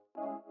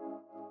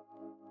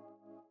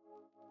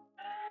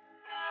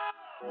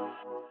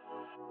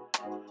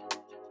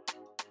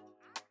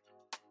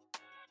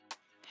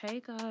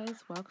Hey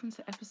guys, welcome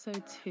to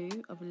episode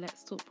 2 of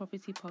Let's Talk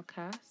Property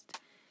podcast.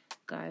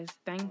 Guys,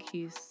 thank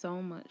you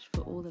so much for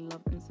all the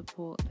love and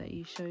support that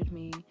you showed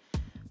me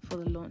for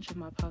the launch of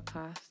my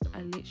podcast.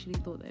 I literally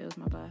thought that it was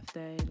my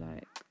birthday.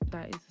 Like,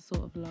 that is the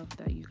sort of love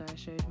that you guys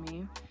showed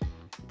me.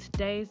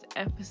 Today's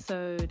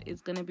episode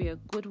is going to be a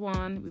good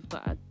one. We've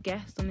got a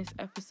guest on this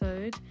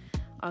episode.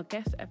 Our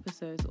guest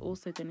episode is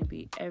also going to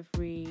be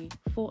every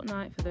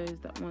fortnight for those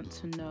that want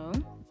to know.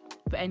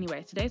 But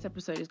anyway, today's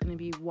episode is going to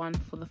be one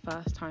for the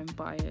first-time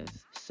buyers.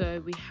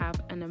 So we have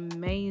an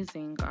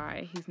amazing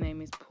guy. His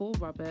name is Paul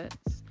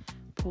Roberts.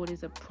 Paul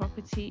is a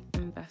property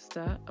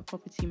investor, a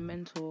property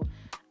mentor,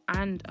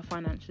 and a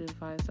financial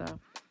advisor.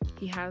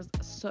 He has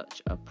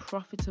such a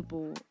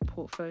profitable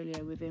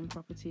portfolio within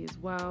property as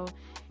well.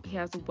 He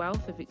has a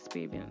wealth of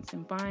experience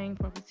in buying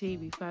property,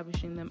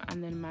 refurbishing them,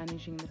 and then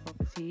managing the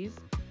properties.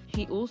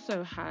 He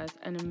also has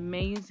an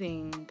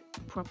amazing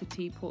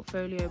property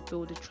portfolio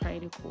builder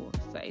trader course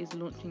that is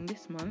launching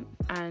this month,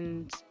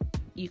 and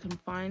you can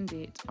find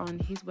it on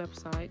his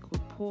website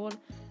called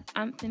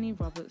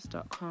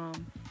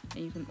paulanthonyroberts.com,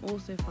 and you can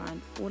also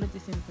find all of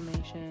this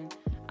information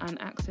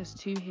and access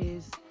to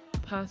his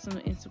personal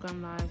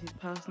Instagram lives, his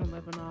personal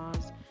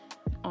webinars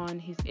on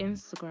his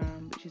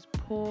Instagram, which is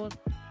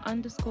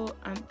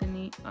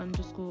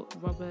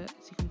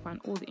Paul_Anthony_Roberts. You can find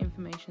all the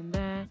information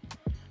there.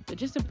 But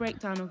just a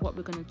breakdown of what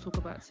we're going to talk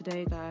about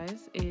today,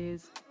 guys,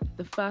 is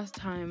the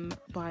first-time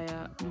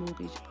buyer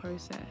mortgage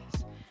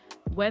process.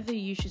 Whether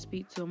you should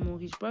speak to a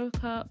mortgage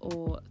broker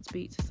or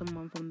speak to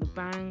someone from the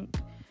bank,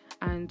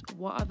 and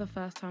what are the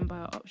first-time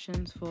buyer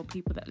options for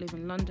people that live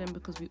in London,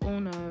 because we all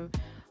know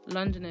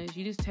Londoners,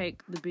 you just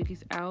take the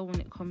biggest L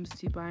when it comes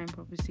to buying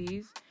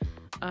properties.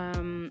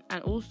 And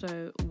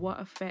also what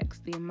affects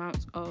the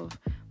amount of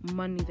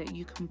money that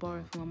you can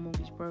borrow from a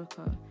mortgage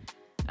broker.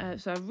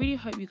 So I really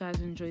hope you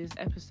guys enjoy this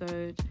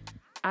episode.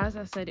 As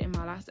I said in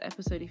my last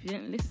episode, if you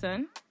didn't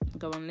listen,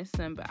 go and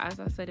listen. But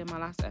as I said in my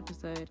last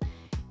episode,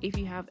 if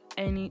you have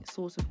any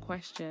sort of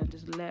question,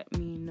 just let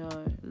me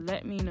know.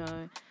 Let me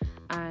know,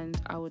 and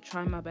I will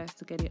try my best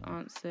to get it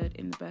answered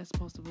in the best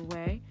possible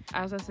way.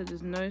 As I said,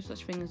 there's no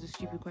such thing as a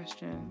stupid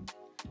question.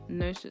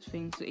 No such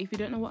thing. So if you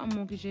don't know what a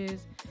mortgage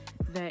is,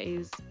 there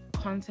is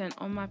content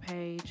on my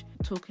page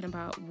talking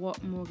about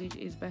what mortgage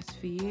is best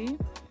for you.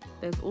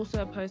 There's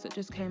also a post that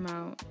just came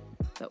out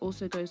that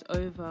also goes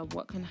over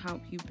what can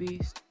help you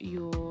boost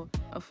your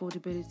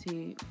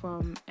affordability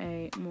from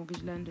a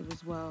mortgage lender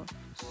as well.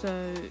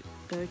 So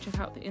go check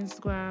out the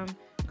Instagram,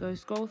 go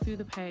scroll through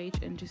the page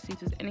and just see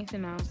if there's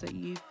anything else that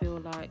you feel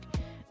like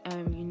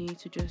you need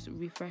to just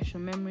refresh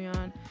your memory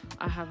on.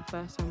 I have a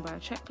first-time buyer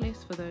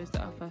checklist for those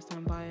that are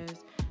first-time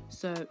buyers.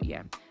 So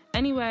yeah.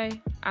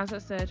 Anyway, as I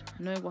said,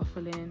 no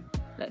waffling.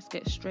 Let's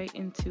get straight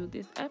into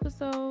this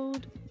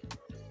episode.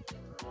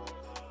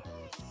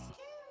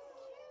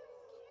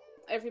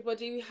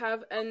 Everybody, we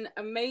have an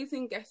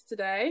amazing guest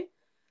today,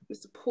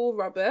 Mr. Paul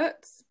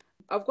Roberts.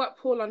 I've got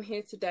Paul on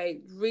here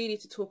today really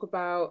to talk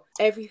about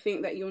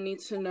everything that you'll need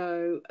to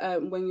know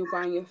when you're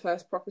buying your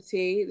first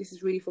property. This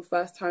is really for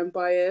first-time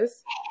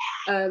buyers.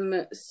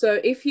 So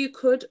if you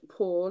could,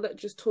 Paul,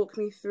 just talk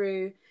me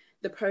through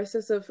the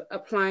process of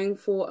applying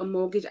for a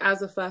mortgage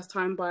as a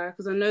first-time buyer,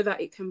 because I know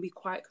that it can be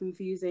quite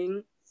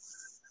confusing.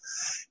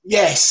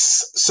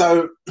 Yes.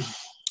 So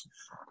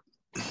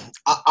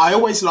I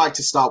always like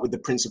to start with the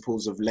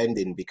principles of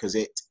lending, because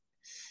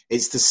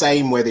it's the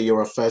same whether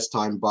you're a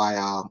first-time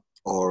buyer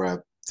or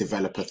a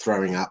developer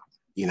throwing up,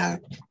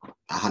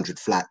 100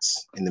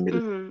 flats in the middle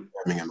of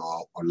Birmingham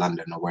or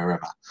London or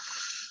wherever.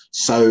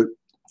 So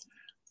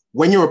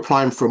when you're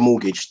applying for a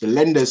mortgage, the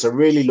lenders are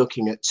really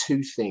looking at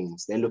two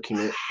things. They're looking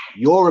at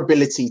your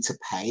ability to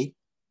pay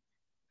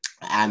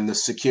and the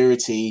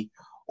security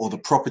or the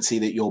property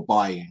that you're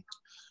buying.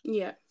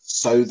 Yeah.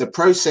 So the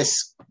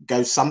process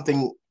goes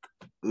something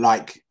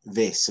like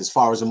this. As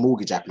far as a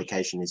mortgage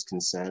application is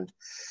concerned,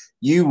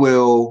 you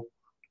would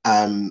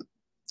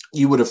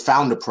have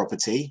found a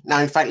property. Now,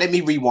 in fact, let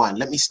me rewind.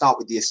 Let me start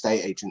with the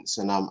estate agents,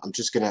 and I'm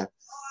just going to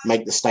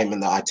make the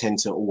statement that I tend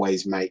to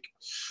always make.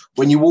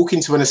 When you walk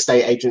into an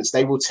estate agent,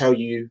 they will tell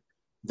you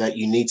that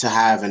you need to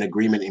have an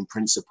agreement in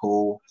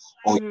principle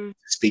or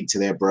speak to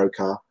their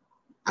broker.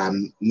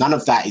 None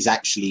of that is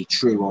actually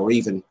true, or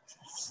even,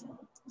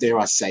 dare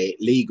I say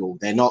it, legal.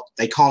 They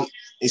can't,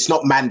 it's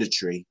not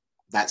mandatory.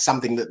 That's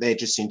something that they're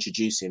just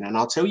introducing. And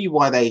I'll tell you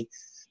why they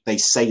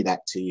say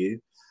that to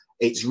you.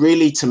 It's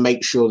really to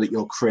make sure that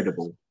you're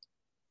credible.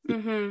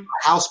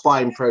 House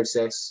buying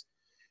process,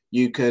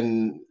 you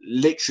can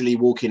literally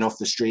walk in off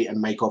the street and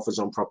make offers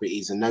on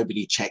properties and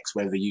nobody checks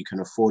whether you can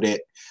afford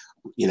it.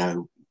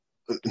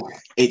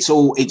 It's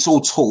all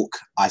talk,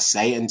 I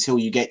say, until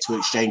you get to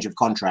exchange of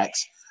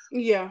contracts.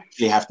 Yeah.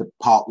 You have to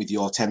part with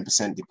your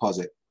 10%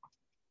 deposit.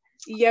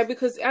 Yeah,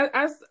 because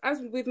as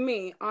with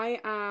me, I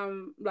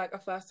am like a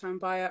first-time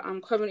buyer. I'm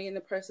currently in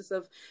the process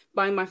of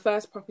buying my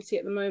first property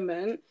at the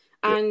moment.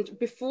 And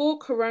before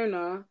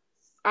Corona,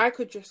 I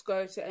could just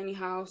go to any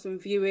house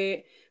and view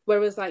it.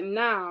 Whereas like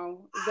now,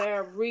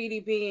 they're really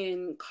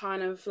being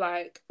kind of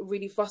like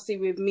really fussy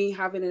with me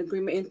having an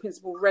agreement in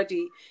principle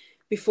ready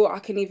before I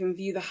can even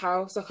view the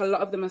house. Like a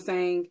lot of them are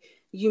saying,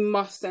 you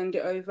must send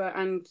it over.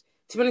 And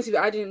to be honest with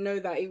you, I didn't know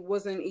that it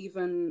wasn't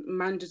even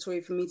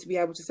mandatory for me to be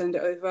able to send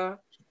it over.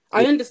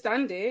 I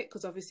understand it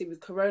because obviously with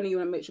Corona, you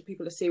want to make sure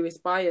people are serious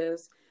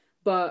buyers,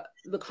 but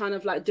the kind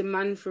of like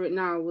demand for it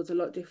now was a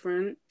lot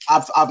different.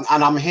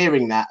 And I'm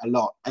hearing that a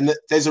lot. And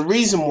there's a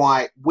reason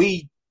why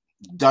we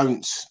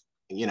don't,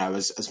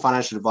 as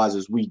financial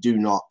advisors, we do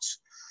not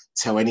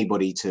tell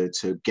anybody to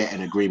get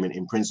an agreement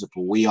in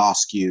principle. We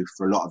ask you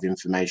for a lot of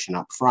information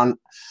up front.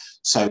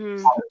 So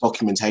the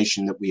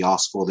documentation that we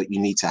ask for that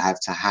you need to have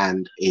to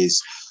hand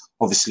is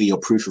obviously your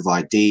proof of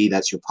ID,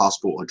 that's your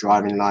passport or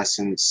driving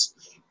license,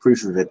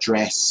 proof of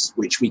address,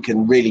 which we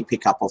can really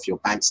pick up off your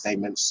bank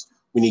statements.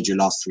 We need your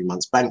last 3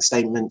 months bank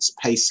statements,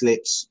 pay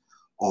slips,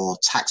 or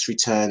tax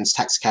returns,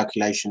 tax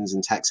calculations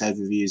and tax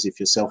overviews if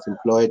you're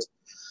self-employed,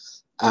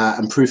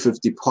 and proof of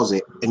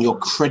deposit and your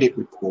credit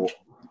report.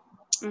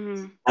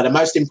 And the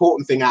most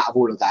important thing out of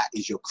all of that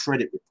is your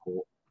credit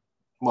report.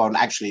 Well,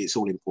 actually, it's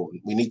all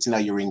important. We need to know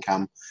your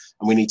income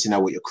and we need to know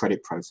what your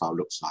credit profile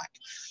looks like.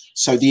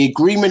 So the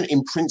agreement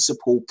in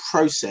principle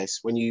process,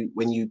 when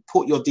you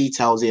put your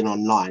details in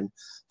online,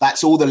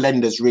 that's all the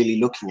lender's really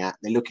looking at.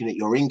 They're looking at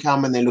your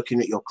income and they're looking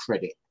at your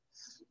credit.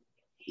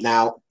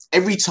 Now,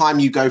 every time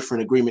you go for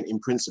an agreement in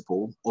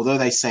principle, although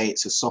they say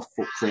it's a soft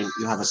footprint,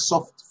 you have a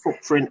soft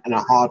footprint and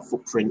a hard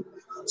footprint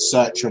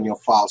search on your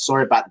file.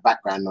 Sorry about the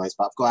background noise,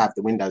 but I've got to have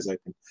the windows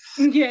open.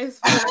 Yes,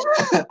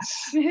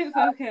 it's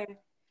okay.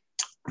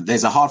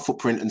 There's a hard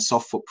footprint and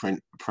soft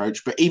footprint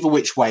approach, but either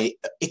which way,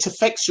 it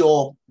affects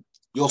your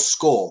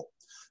score.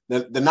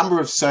 The number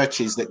of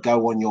searches that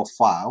go on your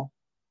file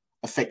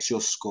affects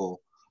your score.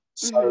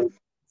 So,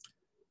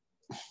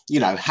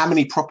 how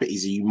many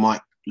properties are you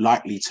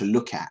likely to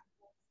look at,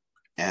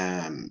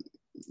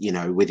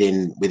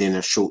 within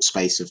a short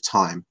space of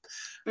time.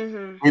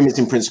 Agreements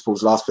in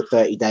principles last for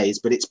 30 days,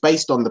 but it's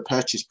based on the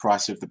purchase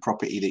price of the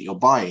property that you're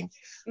buying.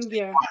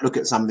 Yeah. You might look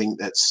at something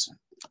that's,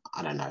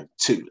 I don't know,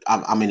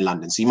 I'm in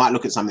London, so you might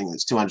look at something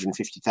that's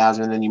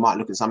 250,000 and then you might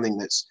look at something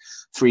that's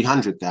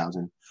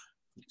 300,000.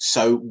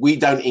 So we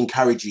don't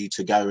encourage you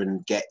to go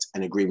and get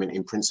an agreement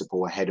in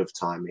principle ahead of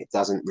time. It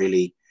doesn't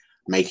really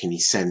make any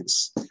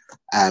sense,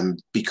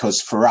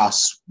 because for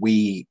us,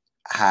 we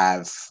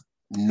have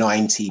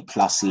 90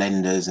 plus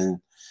lenders and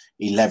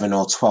 11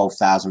 or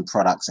 12,000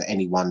 products at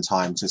any one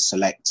time to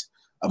select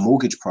a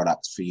mortgage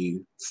product for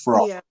you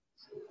from. Yeah.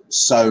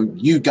 So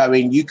you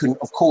can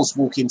of course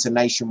walk into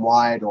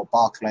Nationwide or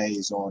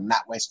Barclays or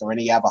NatWest or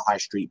any other high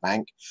street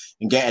bank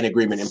and get an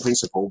agreement in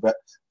principle, but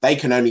they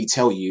can only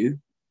tell you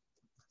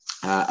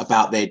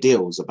about their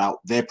deals, about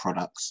their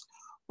products.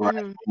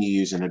 Whereas when you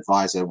use an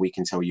advisor, we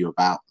can tell you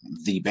about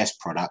the best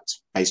product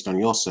based on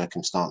your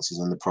circumstances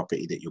and the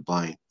property that you're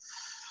buying.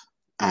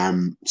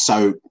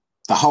 So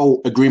the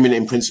whole agreement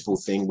in principle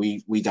thing,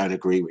 we don't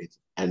agree with.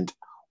 And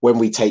when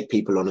we take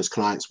people on as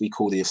clients, we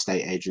call the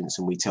estate agents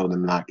and we tell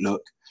them, like,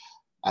 look,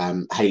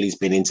 Hayley's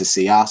been in to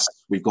see us.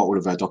 We've got all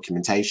of her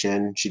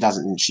documentation.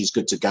 She's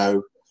good to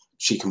go.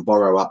 She can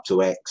borrow up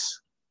to X.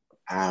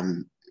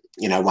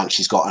 Once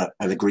she's got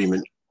an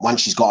agreement,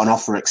 once she's got an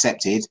offer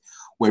accepted,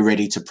 we're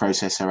ready to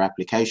process her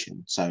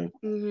application. So,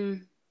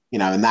 and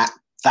that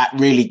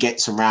really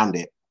gets around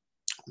it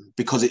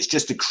because it's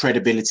just a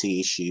credibility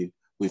issue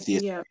with the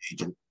estate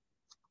agent.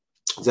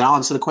 Does that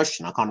answer the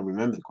question? I can't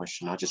remember the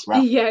question. I just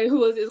wrapped. Yeah, it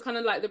was kind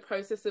of like the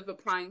process of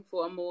applying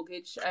for a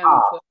mortgage for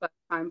a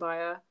first-time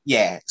buyer.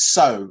 Yeah.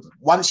 So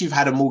once you've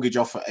had a mortgage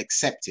offer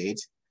accepted,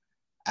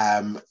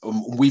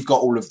 we've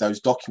got all of those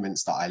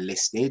documents that I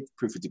listed,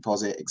 proof of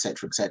deposit,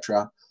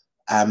 etc.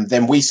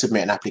 Then we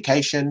submit an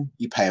application.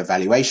 You pay a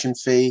valuation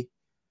fee,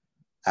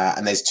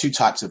 and there's two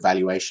types of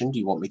valuation. Do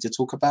you want me to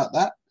talk about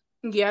that?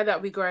 Yeah,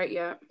 that'd be great.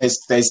 Yeah.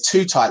 There's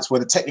two types.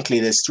 Well, technically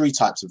there's three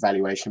types of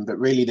valuation, but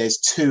really there's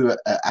two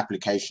at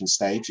application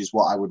stage is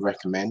what I would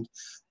recommend.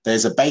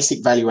 There's a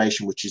basic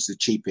valuation, which is the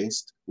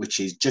cheapest, which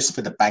is just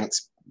for the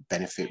bank's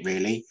benefit,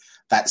 really.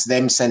 That's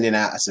them sending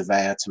out a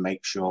surveyor to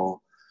make sure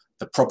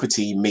the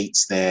property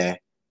meets their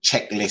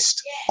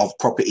checklist of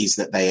properties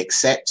that they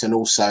accept, and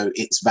also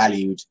it's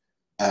valued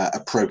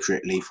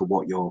appropriately for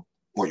what you're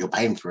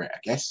paying for it, I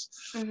guess.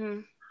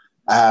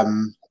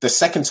 The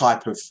second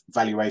type of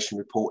valuation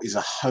report is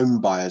a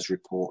home buyer's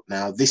report.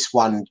 Now, this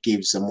one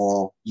gives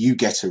you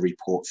get a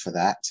report for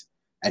that,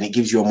 and it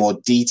gives you a more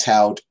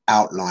detailed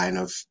outline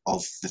of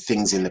the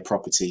things in the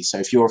property. So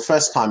if you're a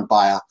first time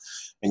buyer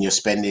and you're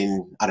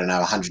spending, I don't know,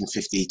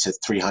 150 to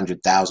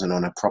 300,000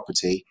 on a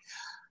property,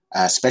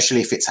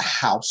 especially if it's a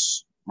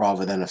house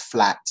rather than a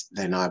flat,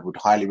 then I would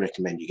highly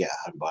recommend you get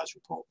a home buyer's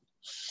report.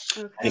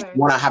 Okay. And if you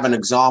want to have an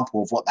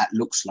example of what that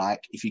looks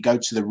like, if you go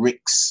to the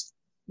RICS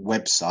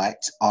website,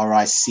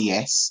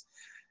 RICS,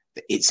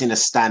 it's in a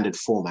standard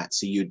format,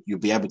 so you'll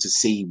be able to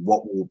see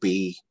what will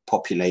be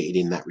populated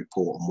in that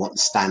report and what the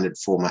standard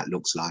format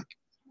looks like.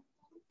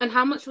 And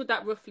how much would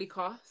that roughly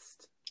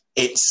cost?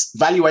 Its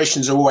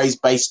valuations are always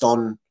based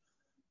on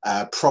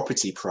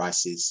property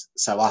prices.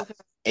 So us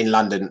in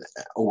London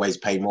always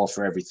pay more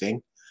for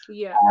everything.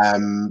 Yeah.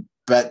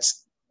 But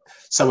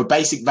so a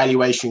basic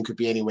valuation could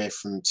be anywhere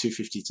from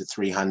 250 to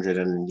 300,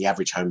 and the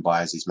average home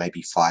buyers is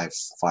maybe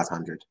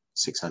 500,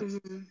 600.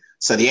 Mm-hmm.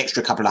 So the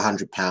extra couple of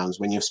 £100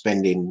 when you're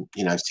spending,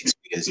 6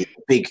 figures,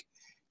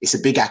 it's a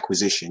big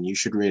acquisition. You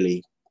should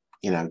really,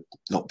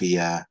 not be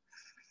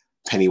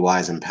penny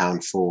wise and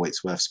pound full.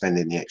 It's worth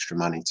spending the extra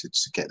money to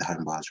get the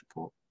home buyers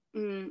report.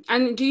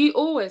 And do you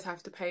always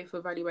have to pay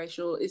for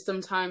valuation, or is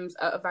sometimes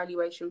a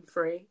valuation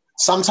free?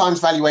 Sometimes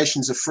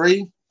valuations are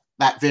free.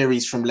 That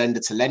varies from lender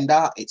to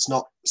lender. It's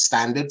not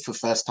standard for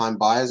first-time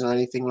buyers or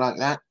anything like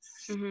that.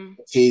 Mm-hmm.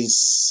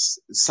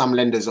 Some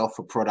lenders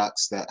offer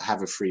products that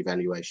have a free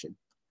valuation.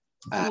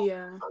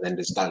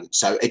 Lenders don't.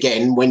 So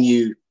again, when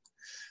you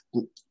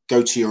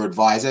go to your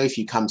advisor, if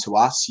you come to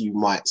us, you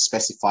might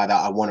specify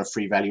that I want a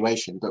free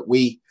valuation. But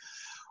we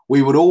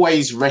would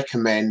always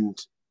recommend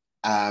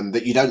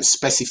that you don't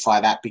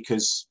specify that,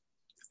 because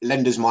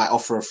lenders might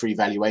offer a free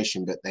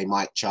valuation, but they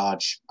might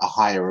charge a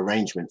higher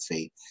arrangement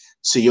fee.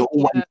 So you're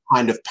always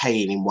kind of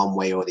paying in one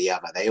way or the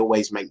other. They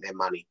always make their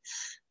money.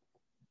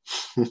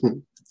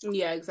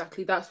 Yeah,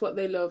 exactly. That's what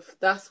they love.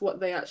 That's what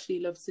they actually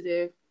love to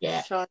do.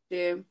 Yeah. Charge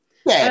you.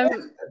 Yeah.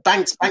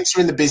 Banks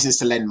are in the business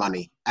to lend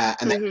money,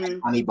 and they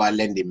make money by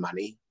lending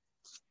money.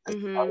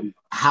 So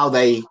how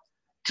they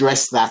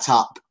dress that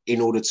up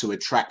in order to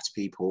attract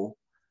people.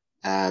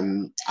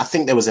 I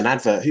think there was an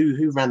advert.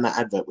 Who ran that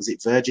advert? Was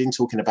it Virgin,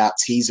 talking about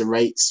teaser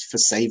rates for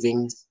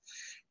savings?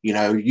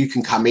 You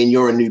can come in.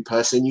 You're a new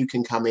person. You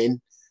can come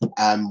in.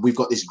 We've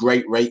got this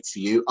great rate for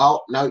you.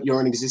 Oh no, you're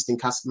an existing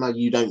customer.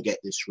 You don't get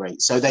this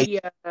rate. So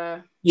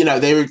there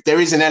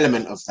is an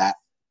element of that.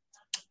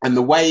 And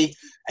the way,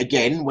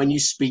 again, when you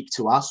speak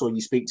to us or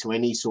you speak to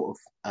any sort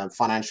of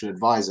financial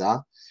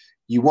advisor,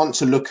 you want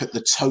to look at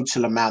the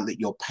total amount that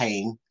you're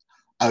paying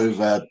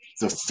over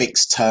the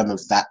fixed term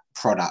of that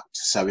product.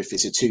 So if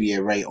it's a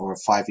 2-year rate or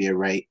a 5-year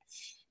rate,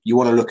 you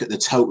want to look at the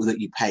total that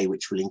you pay,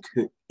 which will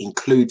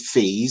include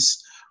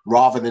fees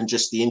rather than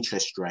just the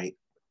interest rate.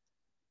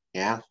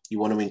 Yeah, you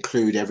want to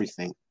include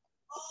everything.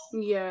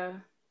 Yeah.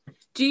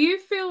 Do you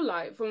feel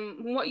like,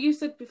 from what you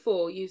said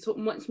before, you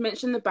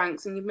mentioned the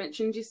banks and you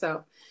mentioned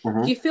yourself,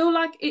 do you feel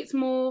like it's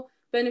more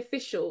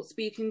beneficial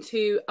speaking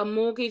to a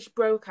mortgage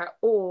broker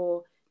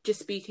or just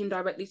speaking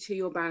directly to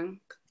your bank?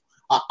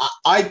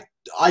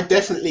 I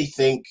definitely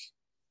think,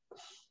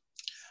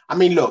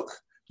 look,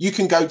 you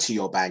can go to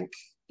your bank.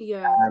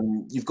 Yeah.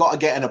 You've got to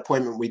get an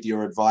appointment with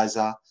your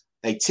advisor.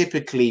 They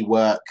typically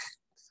work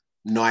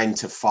 9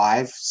 to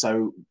 5.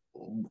 So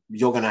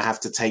you're going to have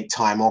to take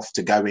time off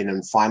to go in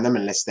and find them,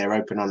 unless they're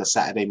open on a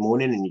Saturday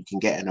morning and you can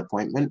get an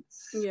appointment.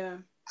 Yeah.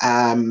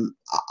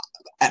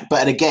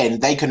 But again,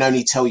 they can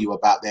only tell you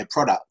about their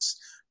products.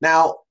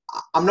 Now,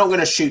 I'm not going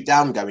to shoot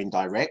down going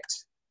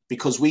direct,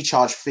 because we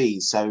charge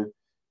fees. So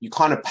you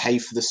kind of pay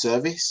for the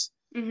service.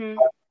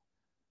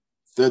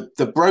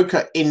 The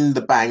broker in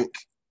the bank,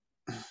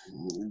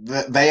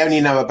 they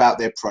only know about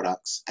their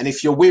products. And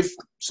if you're with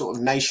sort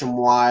of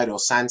Nationwide or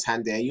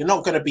Santander, you're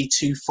not going to be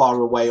too far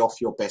away off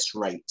your best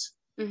rate.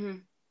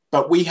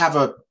 But we have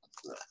a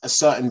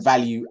certain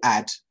value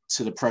add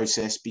to the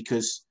process,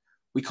 because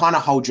we kind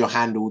of hold your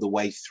hand all the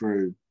way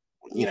through,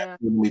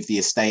 with the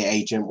estate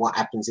agent. What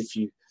happens if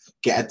you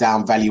get a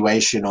down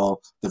valuation, or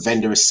the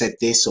vendor has said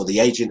this, or the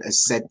agent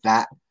has said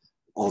that,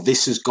 or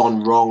this has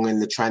gone wrong in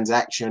the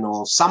transaction,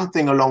 or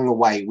something along the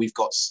way? We've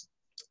got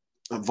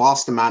a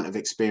vast amount of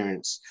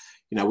experience.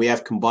 We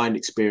have combined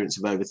experience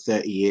of over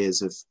 30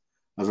 years of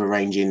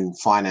arranging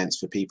finance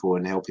for people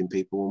and helping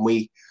people.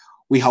 And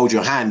we hold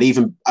your hand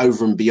even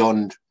over and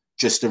beyond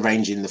just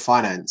arranging the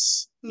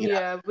finance.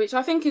 Which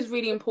I think is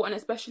really important,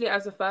 especially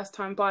as a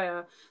first-time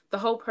buyer. The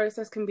whole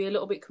process can be a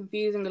little bit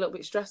confusing, a little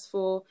bit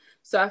stressful.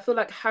 So I feel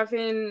like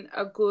having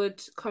a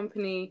good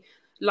company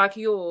like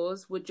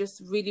yours would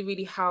just really,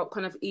 really help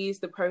kind of ease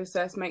the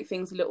process, make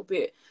things a little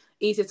bit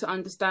easier to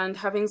understand.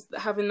 Having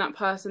that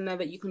person there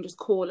that you can just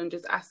call and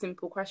just ask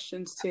simple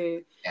questions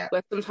to,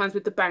 where sometimes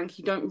with the bank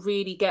you don't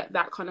really get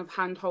that kind of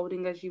hand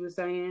holding, as you were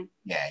saying.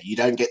 Yeah, you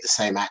don't get the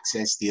same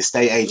access. The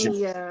estate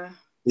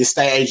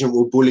agent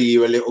will bully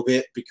you a little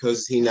bit,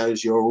 because he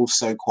knows you're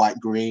also quite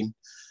green.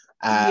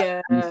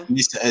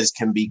 Solicitors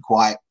can be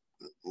quite.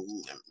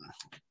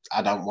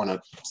 I don't want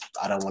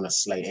to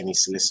slate any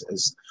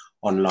solicitors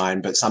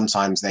online, but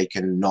sometimes they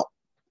can not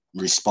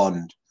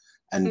respond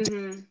and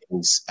do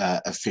things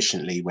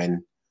efficiently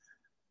when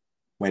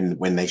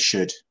they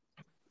should.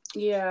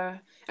 Yeah.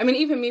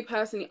 Even me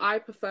personally, I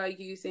prefer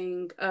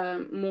using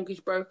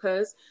mortgage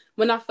brokers.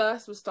 When I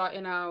first was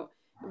starting out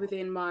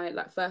within my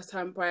first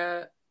time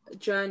buyer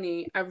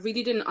journey, I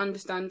really didn't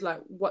understand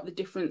what the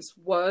difference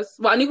was.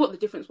 Well, I knew what the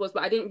difference was,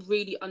 but I didn't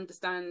really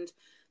understand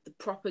the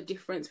proper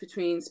difference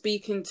between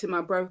speaking to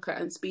my broker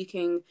and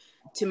speaking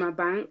to my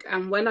bank.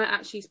 And when I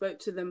actually spoke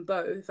to them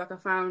both, I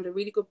found a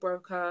really good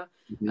broker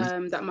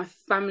that my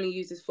family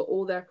uses for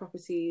all their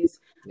properties.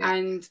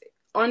 And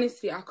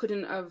honestly, I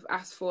couldn't have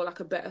asked for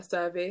a better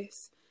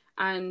service.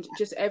 and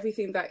just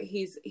everything that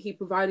he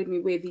provided me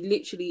with. He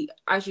literally,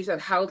 as you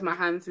said, held my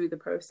hand through the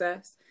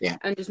process,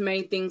 and just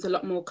made things a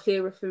lot more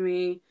clearer for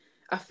me.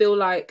 I feel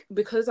like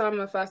because I'm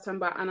a first time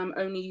buyer and I'm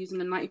only using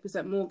a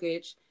 90%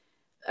 mortgage,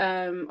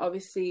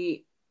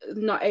 obviously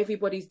not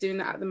everybody's doing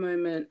that at the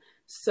moment.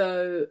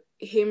 So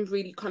him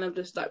really kind of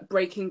just like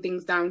breaking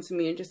things down to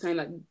me and just saying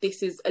like,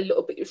 this is a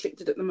little bit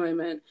restricted at the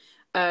moment,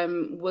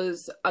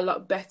 was a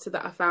lot better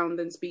that I found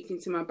than speaking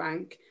to my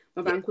bank.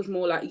 My bank was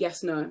more like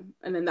yes, no,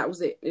 and then that was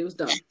it. It was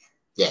done.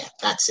 Yeah,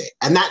 that's it.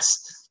 And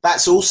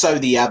that's also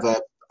the other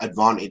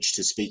advantage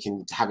to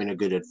having a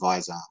good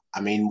advisor.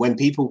 I mean, when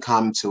people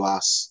come to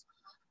us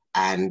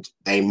and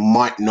they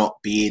might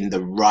not be in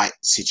the right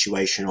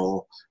situation,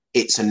 or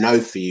it's a no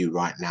for you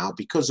right now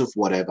because of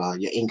whatever,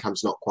 your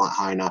income's not quite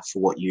high enough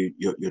for what you're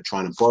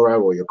trying to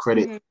borrow, or your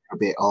credit a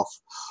bit off,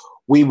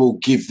 we will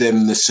give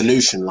them the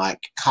solution, like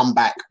come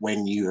back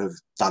when you have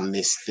done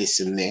this, this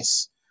and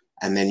this,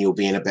 and then you'll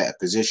be in a better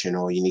position,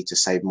 or you need to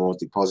save more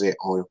deposit,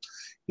 or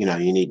you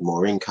need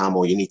more income,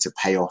 or you need to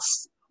pay off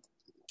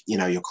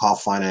your car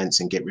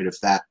finance and get rid of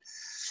that.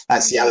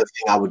 That's the other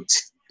thing I would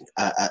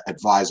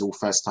advise all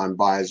first-time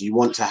buyers. You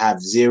want to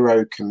have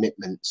zero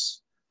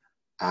commitments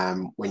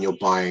when you're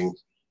applying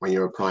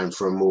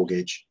for a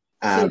mortgage.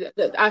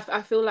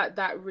 I feel like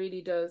that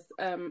really does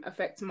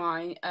affect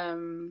my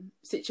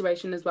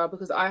situation as well,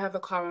 because I have a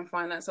car on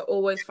finance. I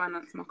always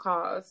finance my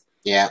cars.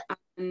 Yeah.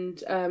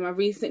 And I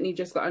recently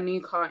just got a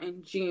new car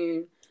in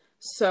June.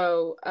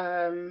 So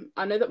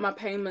I know that my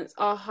payments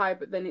are high,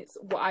 but then it's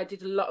what I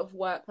did a lot of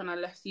work when I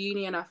left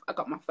uni, and I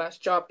got my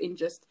first job in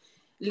just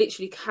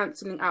literally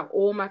cancelling out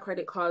all my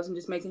credit cards and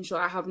just making sure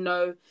I have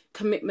no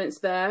commitments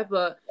there.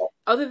 But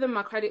other than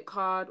my credit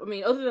card,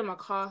 other than my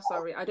car,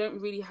 I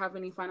don't really have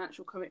any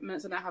financial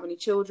commitments. I don't have any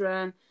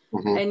children,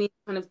 any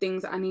kind of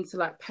things that I need to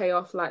like pay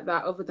off like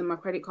that other than my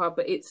credit card.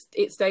 But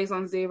it stays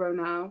on zero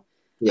now,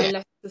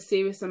 unless it's a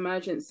serious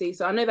emergency.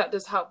 So I know that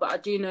does help, but I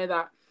do know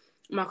that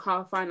my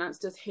car finance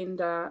does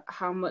hinder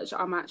how much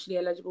I'm actually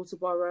eligible to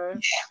borrow.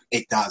 Yeah,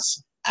 it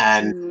does.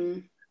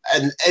 And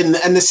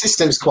the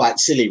system's quite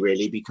silly,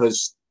 really,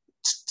 because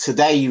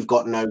today you've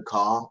got no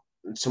car,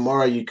 and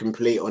tomorrow you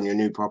complete on your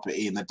new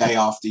property, and the day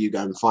after you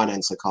go and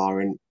finance a car,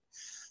 and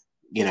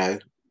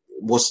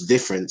what's the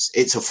difference?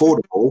 It's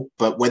affordable,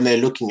 but when they're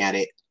looking at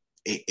it,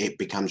 it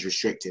becomes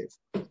restrictive.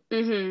 But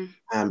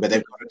they've got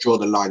to draw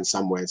the line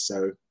somewhere.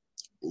 So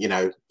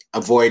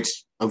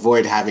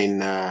avoid having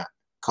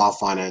car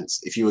finance.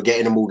 If you were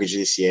getting a mortgage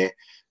this year,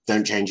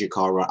 don't change your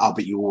car.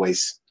 But you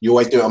always do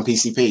it on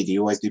PCP. Do you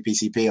always do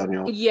PCP on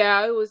your? Yeah,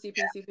 I always do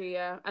PCP.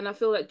 Yeah, and I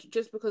feel like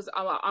just because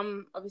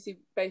I'm obviously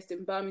based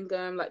in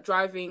Birmingham, like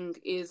driving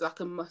is like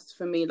a must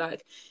for me.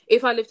 Like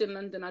if I lived in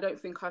London, I don't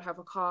think I'd have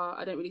a car.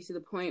 I don't really see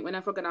the point.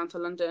 Whenever I go down to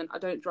London, I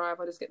don't drive.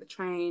 I just get the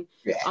train.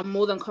 Yeah. I'm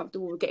more than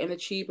comfortable with getting the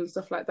tube and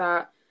stuff like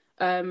that.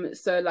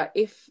 So like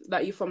if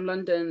like you're from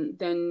London,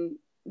 then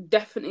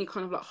definitely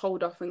kind of like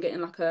hold off on getting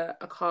like a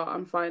car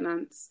on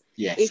finance.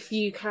 Yes. If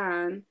you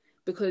can,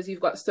 because you've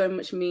got so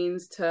much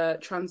means to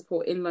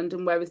transport in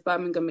London, whereas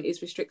Birmingham it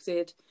is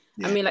restricted.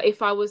 Yeah. I mean, like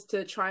if I was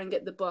to try and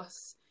get the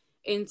bus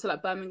into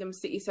like Birmingham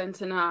city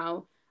centre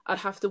now, I'd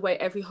have to wait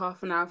every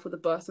half an hour for the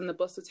bus, and the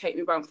bus would take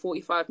me around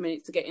 45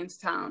 minutes to get into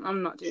town.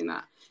 I'm not doing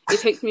that.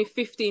 It takes me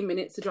 15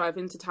 minutes to drive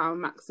into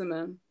town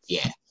maximum.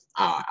 Yeah.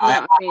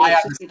 I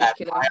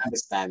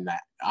understand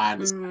that. I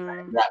understand.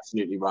 You're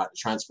absolutely right. The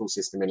transport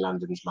system in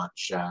London is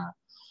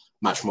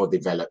much more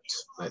developed.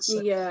 Let's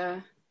say.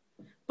 Yeah.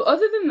 But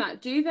other than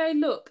that, do they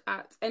look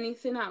at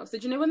anything else? So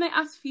do you know when they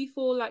ask you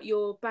for like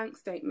your bank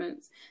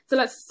statements? So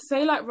let's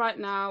say like right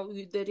now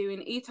they're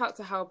doing Eat Out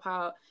to Help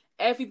Out.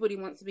 Everybody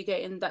wants to be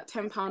getting that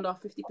 £10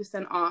 off,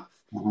 50% off.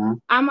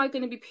 Am I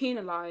going to be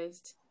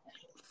penalised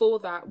for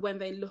that when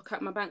they look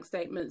at my bank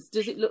statements?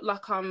 Does it look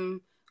like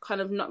I'm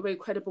kind of not very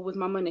credible with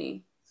my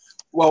money?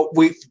 Well,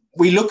 we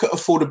look at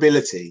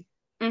affordability.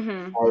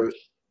 So,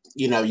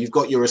 you've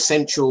got your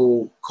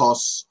essential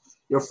costs.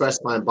 You're a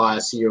first-time buyer,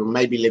 so you're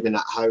maybe living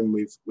at home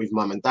with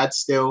mum and dad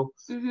still,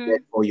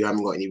 or you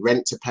haven't got any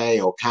rent to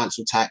pay or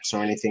council tax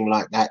or anything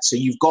like that. So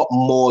you've got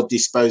more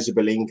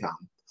disposable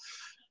income.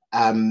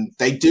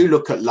 They do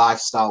look at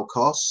lifestyle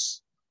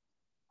costs,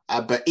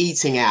 but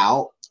eating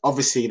out,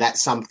 obviously,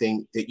 that's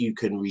something that you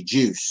can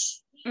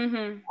reduce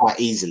quite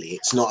easily.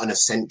 It's not an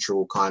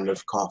essential kind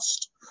of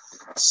cost.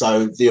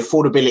 So the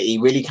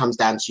affordability really comes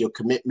down to your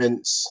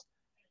commitments,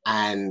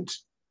 and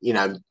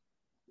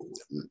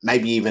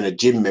maybe even a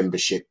gym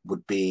membership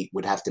would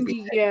have to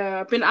be. Yeah,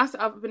 I've been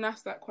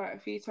asked that quite a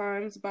few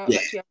times about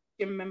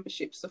gym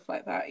memberships, stuff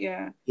like that.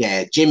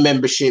 Yeah, gym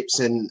memberships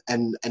and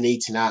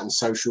eating out and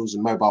socials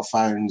and mobile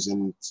phones,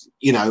 and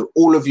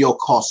all of your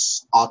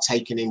costs are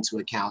taken into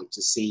account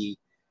to see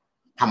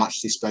how much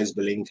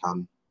disposable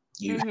income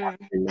you have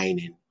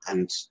remaining,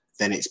 and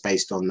then it's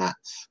based on that.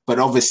 But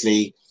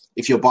obviously,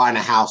 if you're buying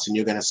a house and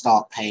you're going to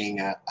start paying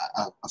a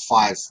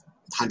 £500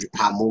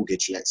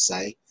 mortgage, let's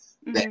say,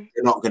 then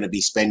you're not going to be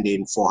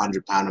spending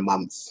 £400 a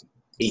month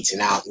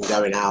eating out and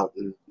going out,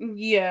 and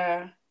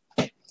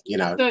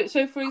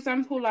So for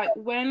example, like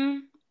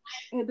when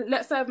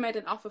let's say I've made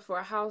an offer for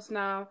a house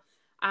now,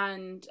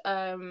 and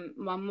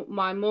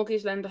my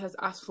mortgage lender has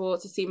asked to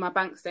see my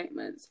bank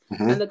statements,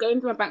 and they're going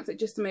through my bank statement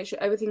just to make sure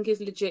everything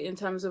is legit in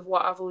terms of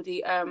what I've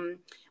already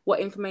what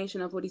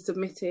information I've already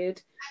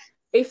submitted.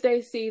 If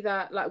they see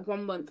that, like,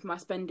 1 month my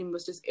spending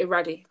was just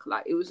erratic,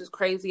 like it was just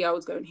crazy, I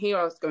was going here,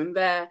 I was going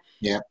there,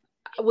 Yeah.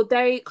 would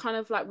they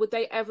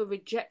ever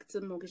reject the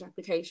mortgage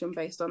application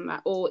based on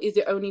that, or is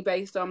it only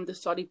based on the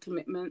solid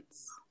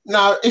commitments?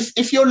 No,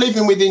 if you're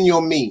living within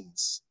your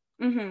means,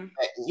 Mm-hmm.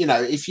 you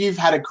know, if you've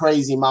had a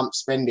crazy month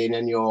spending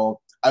and you're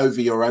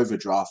over your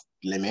overdraft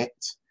limit,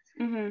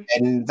 Mm-hmm.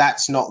 then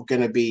that's not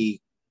going to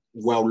be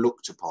well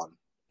looked upon.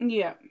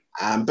 Yeah.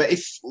 But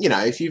if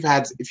you've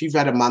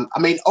had a month, I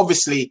mean,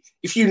 obviously,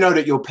 if you know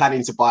that you're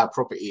planning to buy a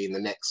property in the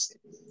next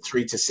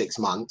 3 to 6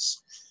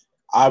 months,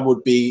 I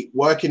would be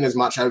working as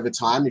much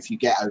overtime if you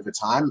get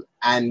overtime,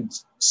 and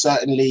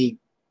certainly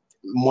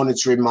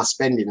monitoring my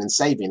spending and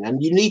saving.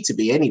 And you need to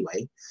be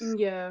anyway.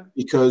 Yeah.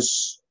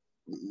 Because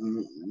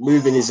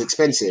moving is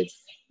expensive.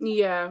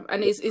 Yeah,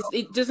 and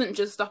it doesn't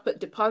just stop at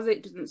deposit,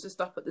 it doesn't just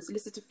stop at the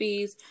solicitor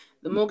fees,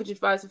 the mortgage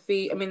advisor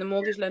fee, I mean the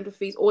mortgage lender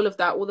fees, all of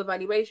that, all the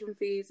valuation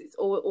fees, it's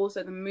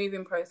also the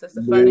moving process,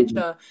 the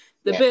furniture,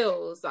 the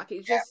bills, like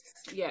it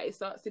just, it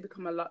starts to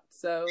become a lot,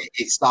 so...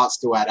 It starts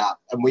to add up,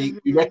 and we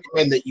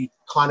recommend that you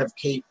kind of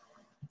keep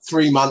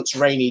 3 months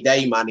rainy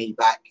day money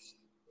back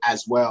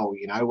as well,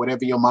 you know,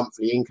 whatever your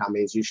monthly income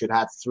is, you should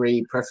have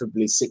 3,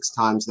 preferably 6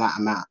 times that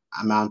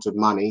amount of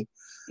money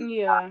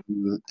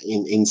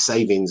in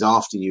savings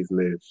after you've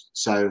moved.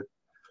 So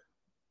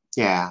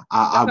that's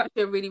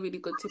actually a really, really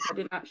good tip. I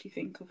didn't actually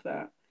think of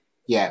that.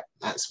 Yeah,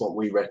 that's what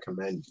we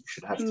recommend. You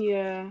should have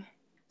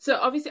So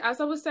obviously, as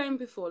I was saying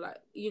before, like,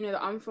 you know,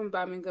 I'm from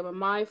Birmingham, and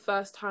my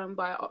first time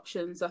buyer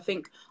options, I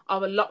think,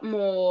 are a lot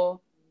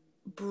more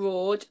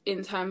broad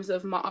in terms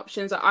of my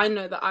options. I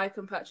know that I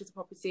can purchase a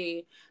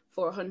property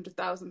for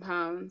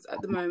 £100,000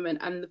 at the moment,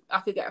 and I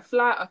could get a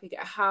flat, I could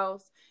get a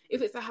house.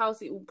 If it's a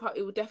house, it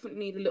will definitely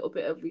need a little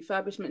bit of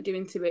refurbishment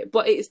doing to it,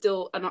 but it is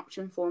still an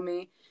option for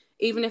me.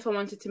 Even if I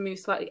wanted to move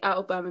slightly out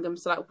of Birmingham,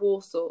 so like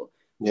Walsall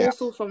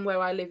from where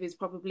I live is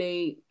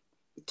probably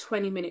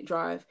 20-minute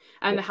drive,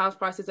 and the house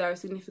prices there are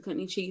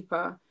significantly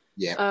cheaper.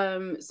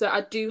 So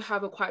I do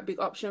have a quite big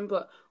option.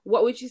 But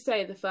what would you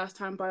say the first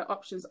time buyer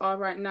options are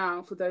right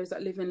now for those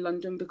that live in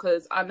London?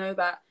 Because I know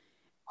that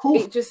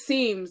it just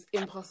seems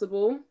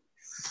impossible.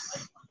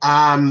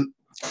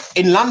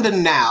 In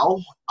London now,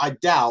 I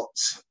doubt.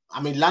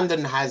 I mean,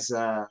 London has.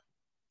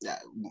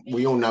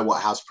 We all know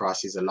what house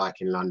prices are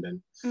like in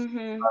London.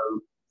 Mm-hmm. So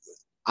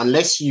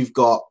unless you've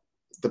got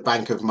the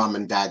bank of mum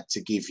and dad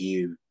to give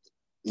you,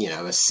 you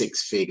know, a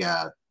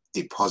 6-figure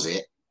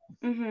deposit,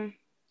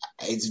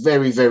 it's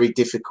very, very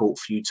difficult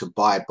for you to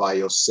buy by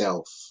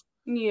yourself.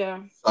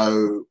 Yeah.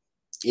 So,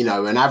 you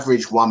know, an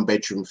average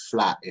 1-bedroom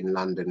flat in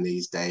London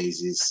these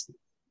days is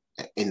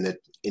in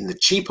the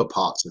cheaper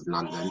parts of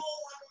London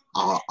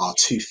are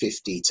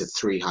 250 to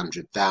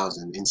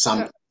 300,000. In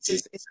some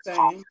cases,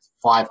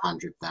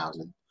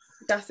 500,000.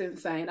 That's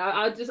insane.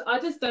 I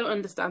just don't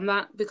understand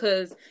that,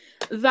 because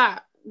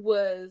that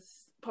was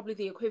probably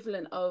the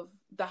equivalent of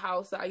the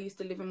house that I used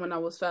to live in when I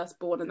was first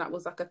born, and that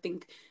was like, I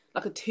think,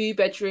 like a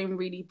 2-bedroom,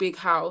 really big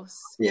house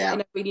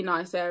in a really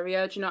nice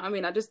area. Do you know what I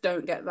mean? I just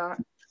don't get that.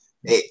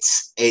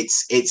 It's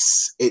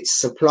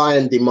supply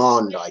and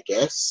demand, I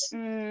guess,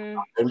 and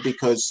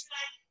because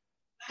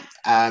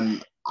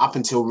up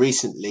until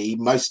recently,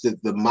 most of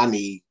the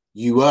money,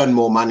 you earn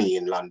more money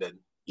in London.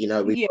 You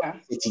know, we've got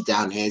a city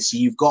down here, so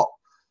you've got,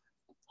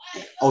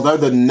 although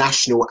the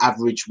national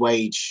average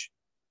wage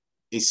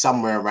is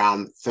somewhere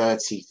around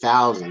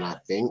 30,000, I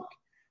think,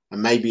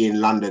 and maybe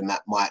in London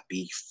that might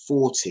be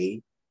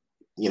 40.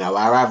 You know,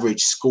 our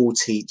average school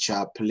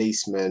teacher,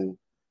 policeman,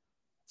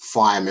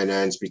 fireman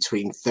earns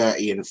between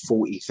 30 and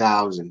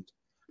 40,000.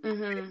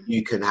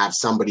 You can have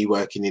somebody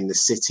working in the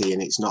city,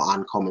 and it's not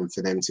uncommon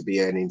for them to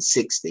be earning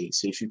 60.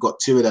 So if you've got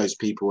 2 of those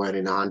people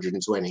earning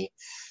 120,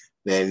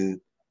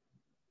 then,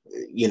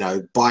 you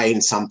know,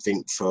 buying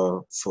something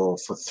for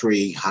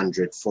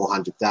 300,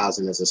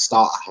 400,000 as a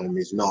starter home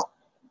is not,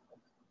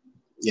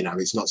 you know,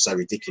 it's not so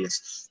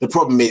ridiculous. The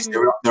problem is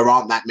there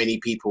aren't that many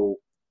people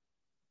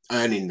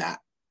earning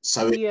that.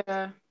 So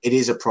it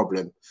is a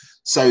problem.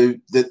 So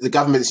the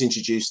government's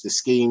introduced the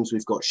schemes.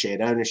 We've got shared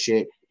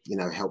ownership, you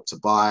know, Help to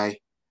Buy.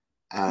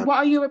 What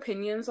are your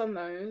opinions on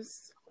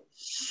those?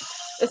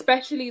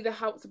 Especially the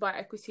Help to Buy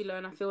equity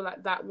loan. I feel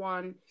like that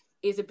one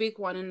is a big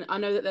one, and I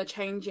know that they're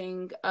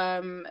changing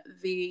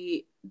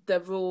the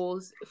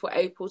rules for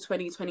April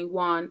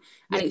 2021,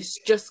 and it's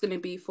just going to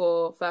be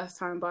for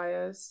first-time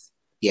buyers.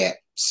 Yeah.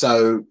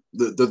 So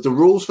the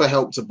rules for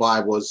Help to Buy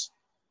was,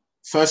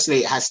 firstly,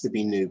 it has to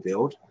be new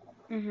build,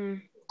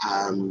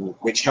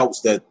 which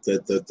helps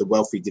the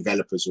wealthy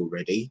developers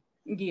already.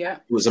 Yeah.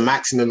 It was a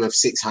maximum of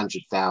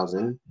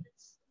 600,000.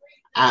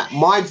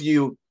 My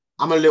view,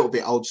 I'm a little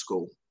bit old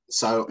school,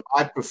 so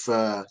I'd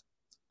prefer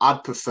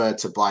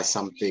to buy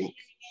something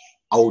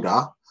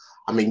older.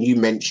 I mean, you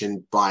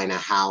mentioned buying a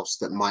house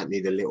that might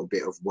need a little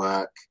bit of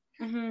work.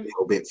 Mm-hmm. a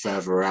little bit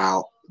further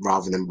out,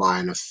 rather than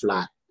buying a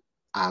flat,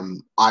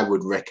 I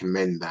would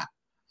recommend that.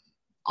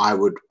 I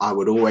would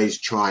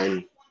always try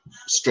and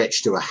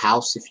stretch to a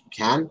house if you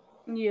can.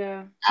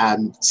 Yeah.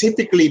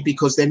 Typically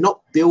because they're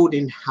not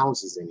building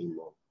houses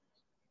anymore.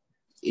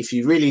 If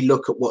you really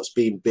look at what's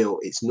being built,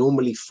 it's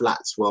normally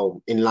flats.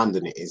 Well, in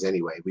London it is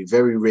anyway. We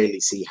very rarely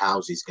see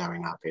houses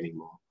going up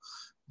anymore.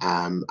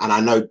 And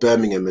I know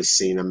Birmingham has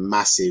seen a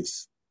massive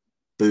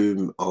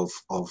boom of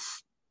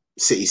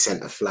city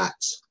centre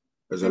flats.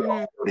 There's a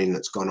lot of building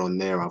that's gone on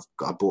there. I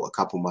bought a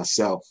couple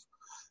myself.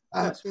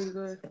 That's really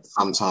good.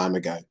 Some time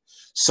ago.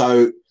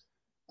 So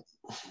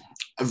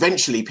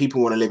eventually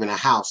people want to live in a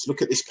house.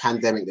 Look at this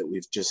pandemic that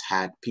we've just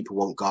had. People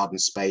want garden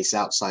space,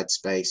 outside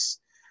space.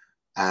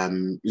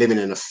 Living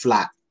in a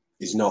flat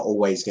is not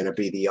always going to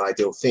be the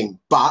ideal thing.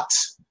 But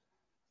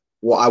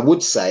what I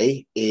would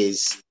say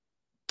is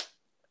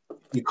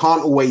you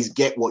can't always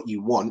get what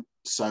you want.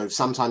 So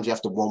sometimes you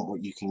have to want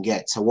what you can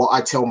get. So what I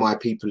tell my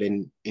people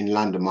in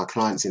London, my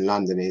clients in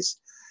London, is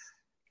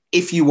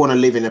if you want to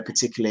live in a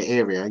particular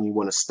area and you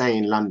want to stay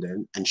in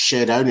London and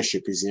shared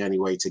ownership is the only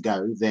way to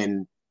go,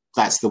 then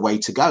that's the way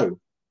to go.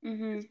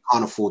 Mm-hmm. You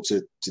can't afford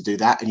to do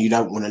that, and you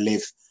don't want to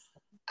live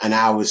an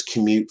hour's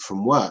commute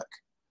from work.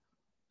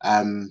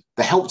 The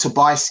Help to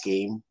Buy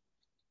scheme,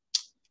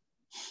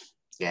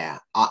 yeah,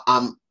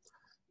 I'm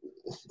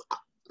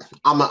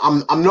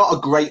not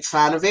a great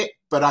fan of it,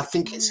 but I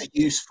think it's a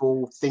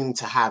useful thing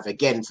to have,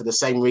 again, for the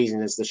same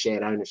reason as the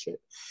shared ownership.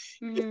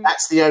 If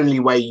that's the only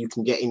way you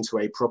can get into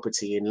a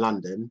property in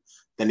London,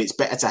 then it's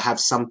better to have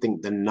something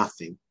than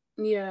nothing.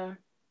 Yeah.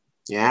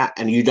 Yeah.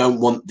 And you don't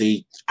want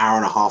the hour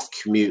and a half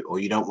commute, or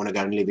you don't want to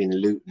go and live in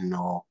Luton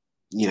or,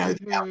 you know,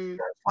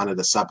 one of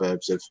the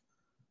suburbs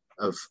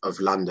of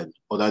London.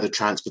 Although the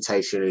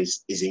transportation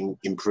is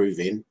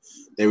improving,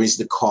 there is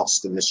the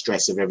cost and the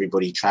stress of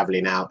everybody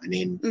travelling out and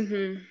in,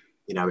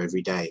 you know,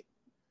 every day.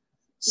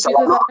 So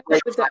because I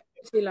think with the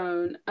equity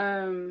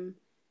loan,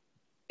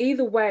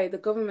 either way, the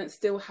government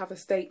still have a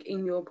stake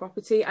in your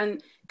property.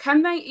 And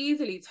can they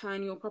easily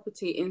turn your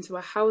property into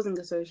a housing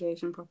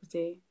association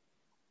property?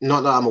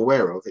 Not that I'm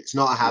aware of. It's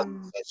not a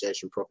housing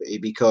association property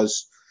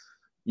because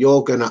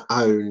you're going to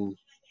own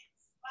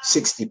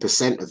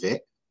 60% of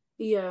it.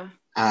 Yeah.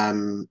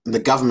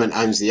 The government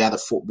owns the other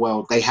foot.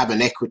 Well, they have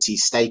an equity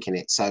stake in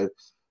it. So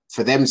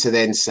for them to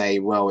then say,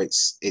 well,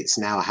 it's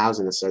now a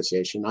housing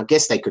association, I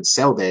guess they could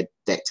sell their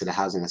debt to the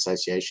housing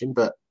association,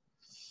 but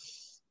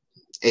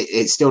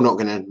it's still not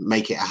going to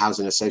make it a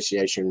housing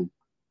association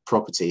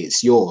property.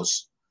 It's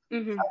yours.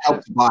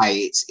 Help to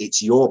Buy,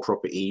 it's your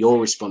property. You're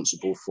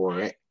responsible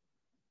for it.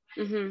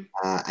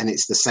 And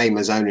it's the same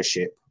as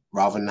ownership,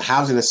 rather than the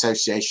housing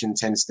association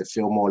tends to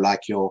feel more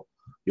like you're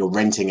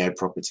renting a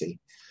property.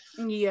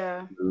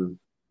 Yeah.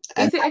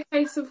 Is it a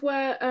case of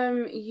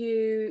where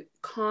you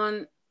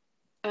can't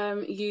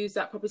use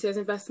that property as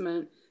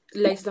investment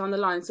later down the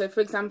line? So, for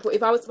example,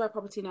 if I was to buy a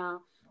property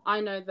now, I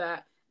know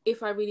that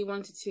if I really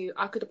wanted to,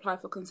 I could apply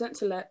for consent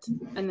to let,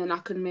 and then I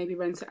could maybe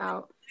rent it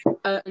out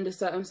under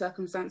certain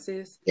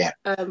circumstances. Yeah.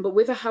 But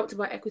with a Help to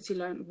Buy equity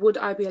loan, would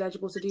I be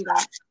eligible to do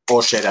that?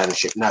 Or shared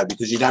ownership? No,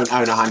 because you don't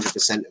own 100%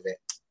 of it.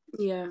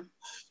 Yeah.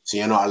 So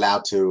you're not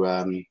allowed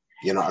to.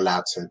 You're not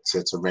allowed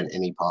to rent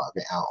any part of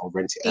it out or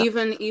rent it out.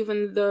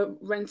 Even the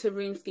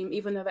rent-a-room scheme,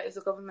 even though that is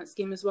a government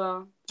scheme as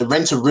well. The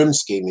rent-a-room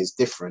scheme is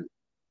different.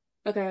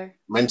 Okay.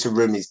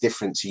 Rent-a-room is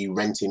different to you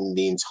renting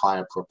the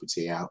entire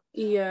property out.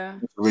 Yeah.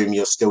 Room,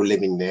 you're still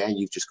living there.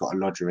 You've just got a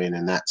lodger in,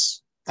 and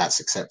that's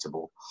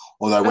acceptable.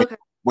 Although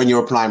when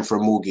you're applying for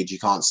a mortgage, you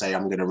can't say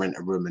I'm going to rent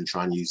a room and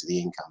try and use the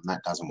income.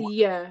 That doesn't work.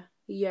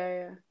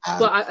 Yeah.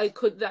 But I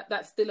could.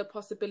 That's still a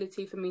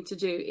possibility for me to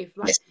do if,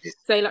 like, yes,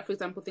 say, like, for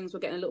example, things were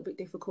getting a little bit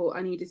difficult.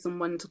 I needed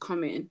someone to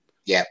come in.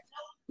 Yeah.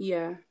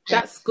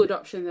 That's a good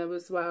option there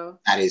as well.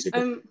 That is a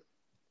good.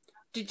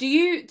 Do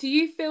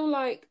you feel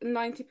like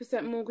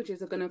 90%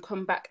 mortgages are going to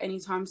come back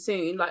anytime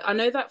soon? Like, I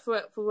know that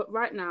for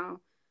right now,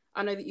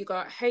 I know that you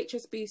got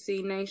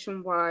HSBC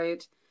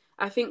Nationwide.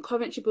 I think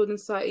Coventry Building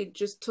Society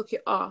just took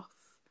it off.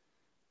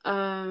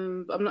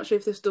 I'm not sure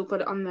if they've still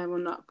got it on there or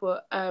not.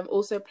 But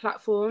also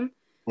Platform,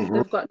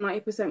 they've got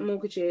 90%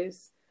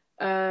 mortgages.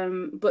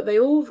 But they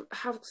all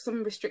have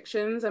some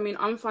restrictions. I mean,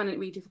 I'm finding it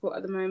really difficult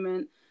at the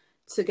moment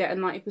to get a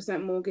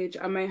 90% mortgage.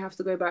 I may have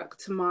to go back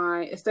to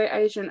my estate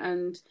agent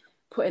and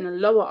put in a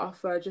lower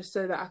offer just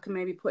so that I can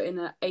maybe put in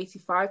an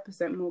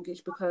 85%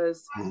 mortgage,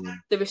 because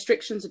the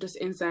restrictions are just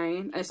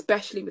insane,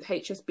 especially with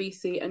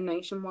HSBC and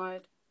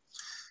Nationwide.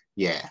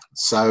 Yeah.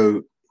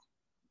 So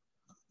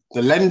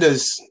the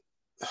lenders,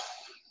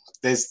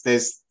 there's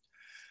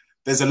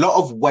a lot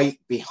of weight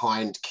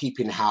behind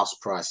keeping house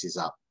prices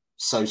up.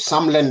 So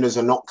some lenders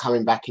are not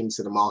coming back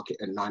into the market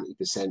at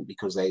 90%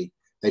 because they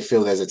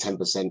feel there's a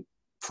 10%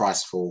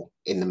 price fall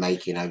in the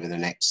making over the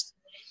next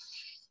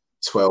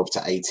 12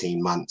 to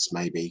 18 months,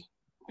 maybe.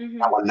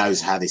 No one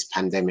knows how this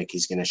pandemic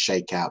is going to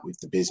shake out with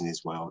the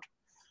business world.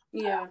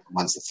 Yeah.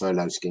 Once the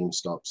furlough scheme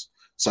stops.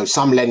 So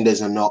some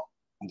lenders are not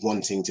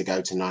wanting to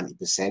go to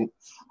 90%.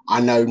 I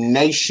know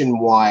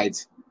Nationwide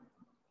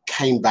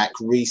came back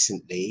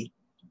recently,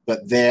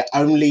 but their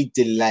only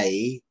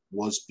delay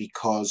was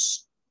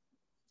because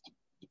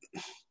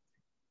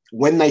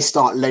when they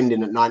start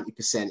lending at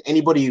 90%,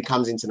 anybody who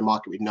comes into the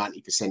market with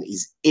 90%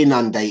 is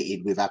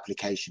inundated with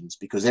applications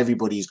because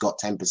everybody's got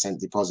 10%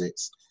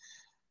 deposits.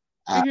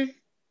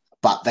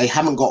 But they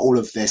haven't got all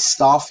of their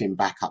staffing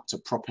back up to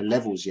proper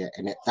levels yet.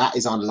 And that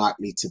is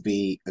unlikely to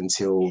be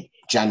until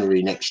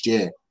January next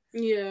year.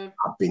 Yeah.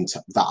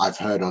 That I've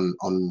heard on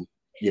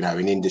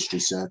in industry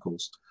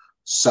circles.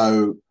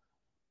 So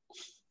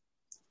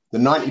the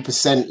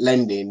 90%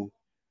 lending,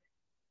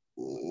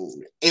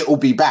 it will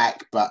be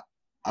back, but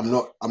I'm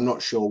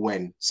not sure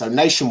when. So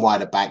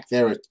Nationwide are back.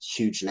 They're a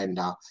huge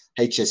lender.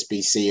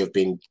 HSBC have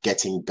been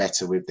getting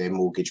better with their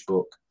mortgage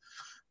book.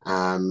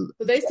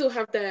 But they still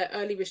have their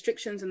early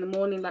restrictions in the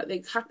morning. Like they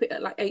cap it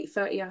at like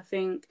 8:30, I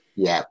think.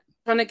 Yeah.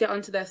 Trying to get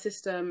onto their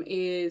system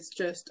is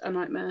just a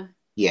nightmare.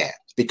 Yeah,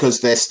 because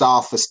their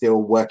staff are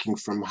still working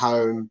from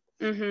home.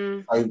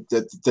 So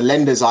the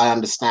lenders, I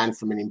understand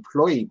from an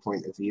employee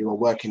point of view, are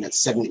working at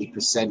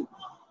 70%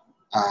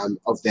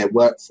 of their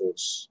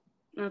workforce.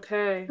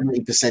 Okay.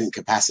 70%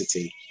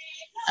 capacity.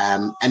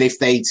 And if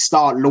they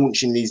start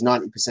launching these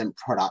 90%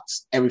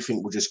 products,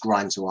 everything will just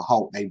grind to a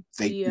halt. They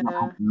don't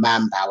have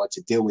manpower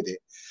to deal with it.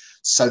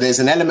 So there's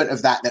an element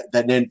of that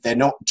they're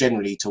not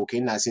generally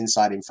talking. That's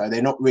inside info.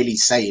 They're not really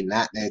saying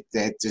that.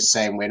 They're just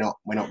saying we're not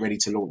ready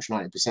to launch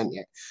 90%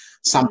 yet.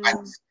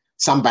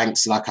 Some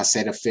banks, like I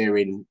said, are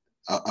fearing.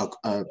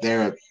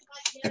 Their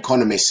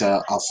economists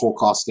are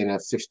forecasting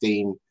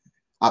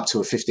up to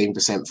a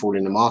 15% fall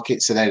in the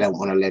market, so they don't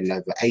want to lend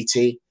over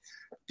 80.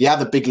 The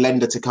other big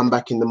lender to come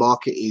back in the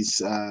market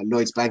is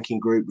Lloyds Banking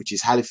Group, which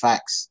is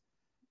Halifax.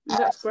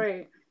 That's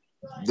great.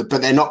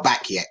 But they're not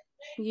back yet.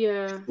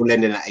 Yeah. We're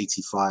lending at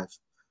 85.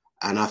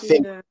 And I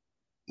think,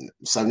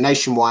 so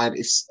Nationwide,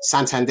 if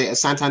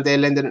Santander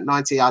lending at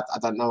 90, I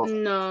don't know.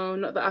 No,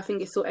 not that. I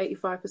think it's still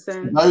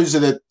 85%.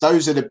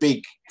 Those are the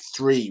big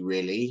three,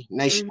 really.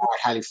 Nationwide,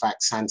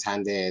 Halifax,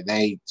 Santander,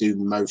 they do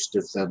most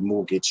of the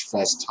mortgage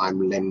first-time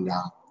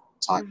lender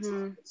type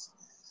things.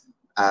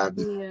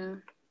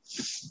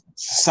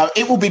 So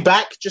it will be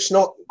back, just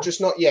not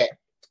yet.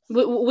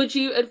 Would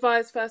you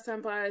advise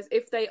first-time buyers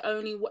if they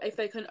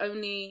can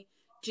only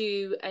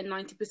do a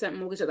 90%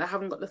 mortgage that they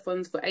haven't got the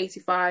funds for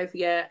 85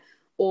 yet?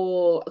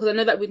 Or because I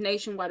know that with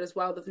Nationwide as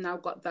well, they've now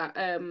got that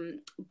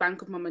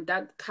Bank of Mum and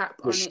Dad cap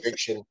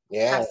restriction. On it.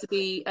 It has to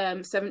be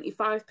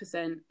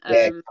 75%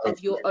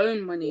 of your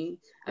own money,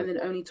 and then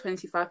only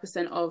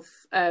 25% of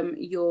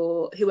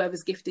your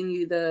whoever's gifting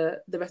you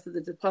the rest of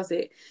the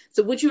deposit.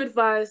 So would you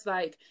advise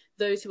like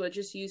those who are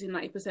just using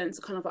 90%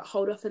 to kind of like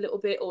hold off a little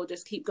bit, or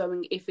just keep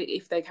going if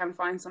they can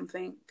find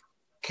something?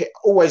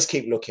 Always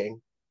keep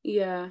looking.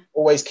 Yeah.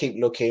 Always keep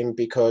looking,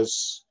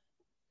 because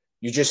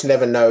you just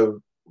never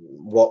know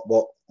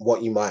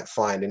what you might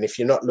find, and if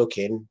you're not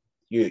looking,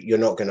 you're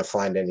not going to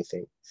find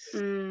anything.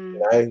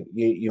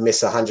 You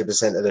miss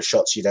 100% of the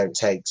shots you don't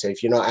take. So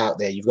if you're not out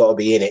there, you've got to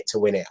be in it to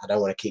win it. I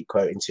don't want to keep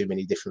quoting too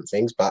many different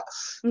things, but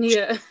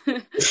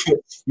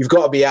you've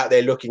got to be out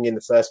there looking in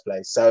the first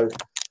place. So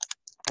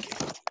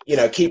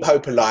keep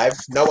hope alive.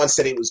 No one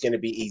said it was going to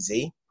be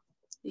easy.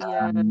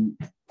 And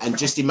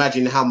just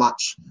imagine how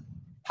much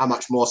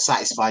more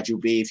satisfied you'll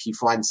be if you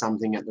find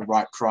something at the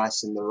right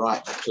price in the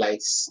right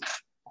place.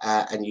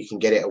 And you can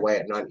get it away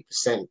at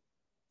 90%.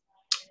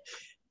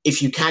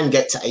 If you can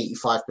get to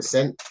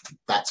 85%,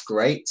 that's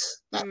great.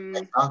 That's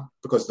better,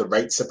 because the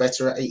rates are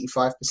better at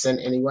 85%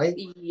 anyway.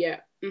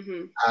 Yeah.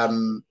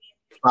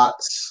 But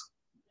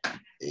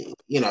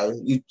you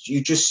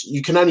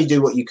can only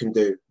do what you can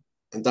do,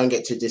 and don't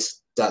get too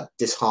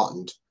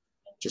disheartened.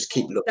 Just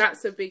keep looking.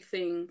 That's a big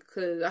thing,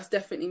 because that's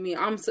definitely me.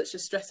 I'm such a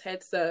stress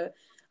head, so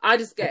I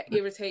just get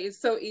irritated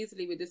so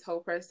easily with this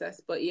whole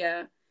process. But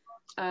yeah.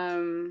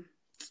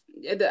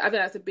 I think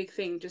that's a big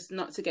thing, just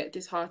not to get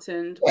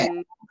disheartened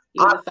when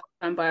you're in the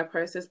first-time buyer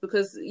process,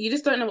 because you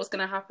just don't know what's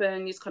going to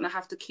happen. You just kind of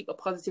have to keep a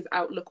positive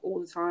outlook all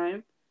the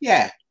time.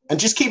 Yeah, and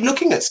just keep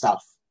looking at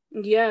stuff.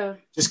 Yeah.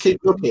 Just keep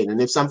looking,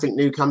 and if something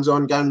new comes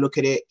on, go and look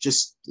at it.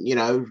 Just,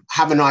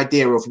 have an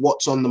idea of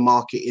what's on the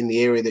market in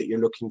the area that you're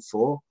looking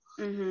for.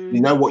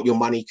 You know what your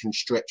money can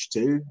stretch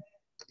to.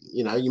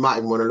 You might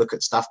even want to look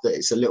at stuff that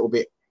is a little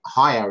bit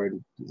higher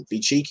and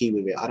be cheeky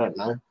with it. I don't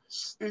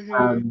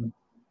know.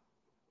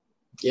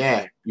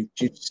 Yeah,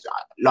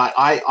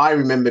 I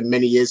remember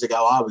many years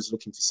ago, I was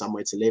looking for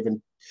somewhere to live,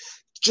 and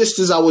just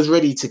as I was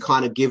ready to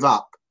kind of give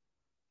up,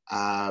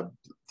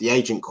 the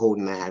agent called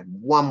and they had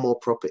one more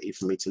property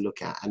for me to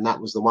look at, and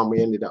that was the one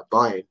we ended up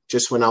buying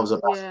just when I was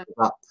about to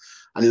give up.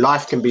 And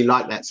life can be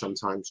like that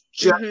sometimes.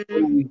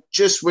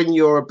 Just when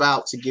you're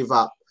about to give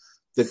up,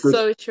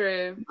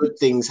 good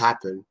things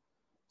happen.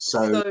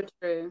 So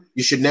true.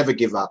 You should never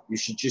give up. You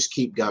should just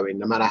keep going,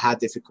 no matter how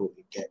difficult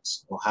it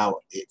gets or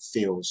how it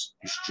feels.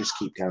 You should just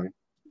keep going.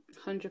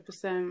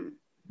 100%.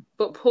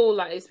 But Paul,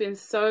 it's been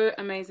so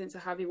amazing to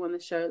have you on the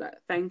show.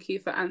 Thank you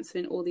for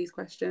answering all these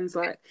questions.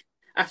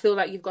 I feel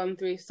like you've gone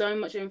through so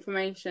much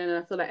information,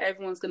 and I feel like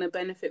everyone's going to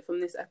benefit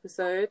from this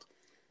episode.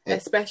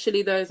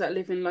 especially those that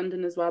live in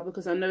London as well,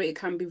 because I know it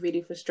can be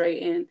really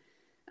frustrating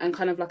and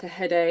kind of like a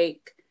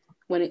headache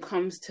when it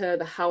comes to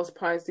the house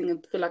pricing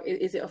and feel like,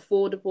 is it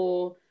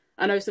affordable?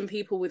 I know some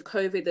people with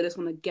COVID, they just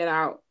want to get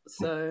out.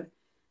 So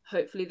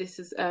hopefully this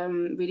is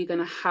really going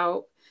to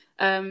help.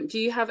 Do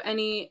you have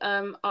any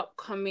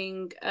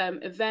upcoming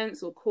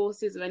events or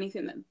courses or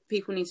anything that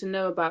people need to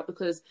know about?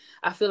 Because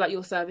I feel like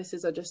your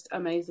services are just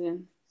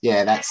amazing.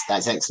 Yeah,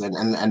 that's excellent,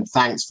 and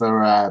thanks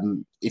for.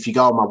 If you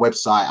go on my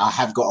website, I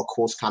have got a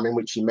course coming,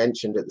 which you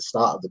mentioned at the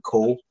start of the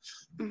call.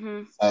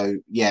 Mm-hmm. So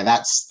yeah,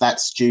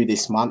 that's due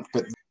this month.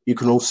 But you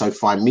can also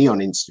find me on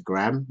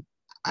Instagram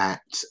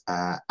at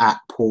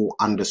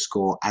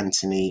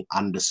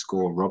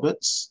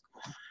Paul_Anthony_Roberts,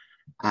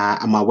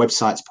 and my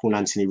website's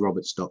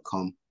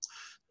paulanthonyroberts.com.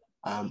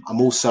 I'm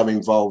also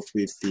involved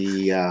with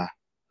the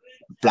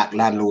Black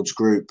Landlords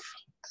Group,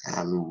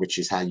 which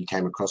is how you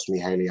came across me,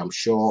 Hayley, I'm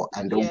sure.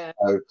 And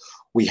also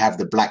we have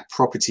the Black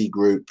Property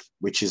Group,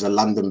 which is a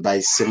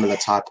London-based similar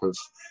type of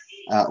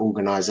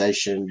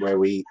organisation where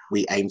we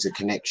aim to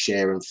connect,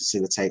 share and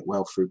facilitate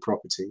wealth through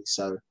property.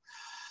 So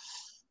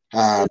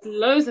there's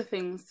loads of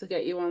things to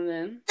get you on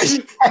then.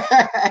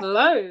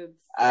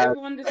 Loads.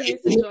 Everyone just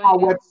needs to join our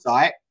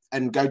website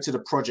and go to the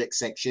project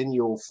section.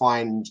 You'll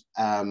find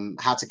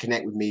how to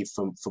connect with me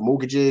for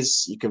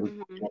mortgages. You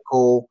can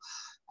call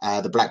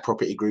the Black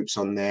Property Group's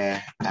on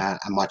there, and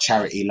my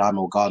charity,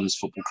 Lymore Gardens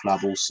Football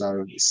Club,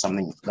 also is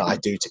something that I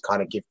do to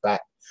kind of give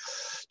back,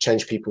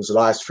 change people's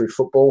lives through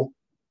football.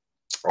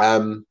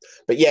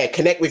 But yeah,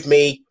 connect with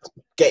me,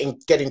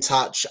 get in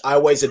touch. I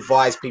always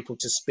advise people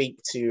to speak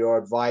to your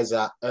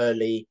advisor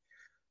early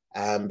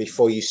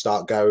before you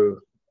start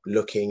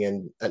looking,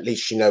 and at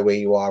least you know where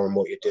you are and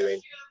what you're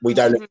doing. We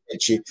don't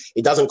expect you.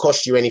 It doesn't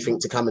cost you anything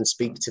to come and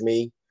speak to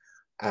me.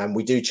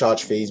 We do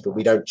charge fees, but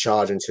we don't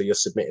charge until you're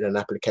submitting an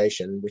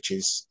application, which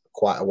is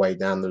quite a way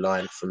down the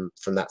line from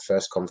that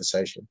first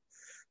conversation.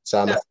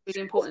 So that's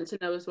really important to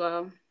know as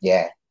well.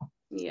 Yeah.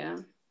 Yeah.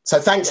 So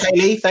thanks,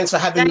 Hayley. Thanks for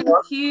having me.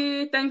 Thank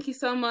you. Thank you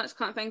so much.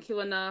 Can't thank you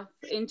enough.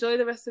 Enjoy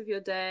the rest of your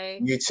day.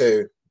 You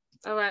too.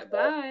 All right.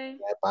 Bye.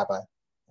 Yeah, bye-bye.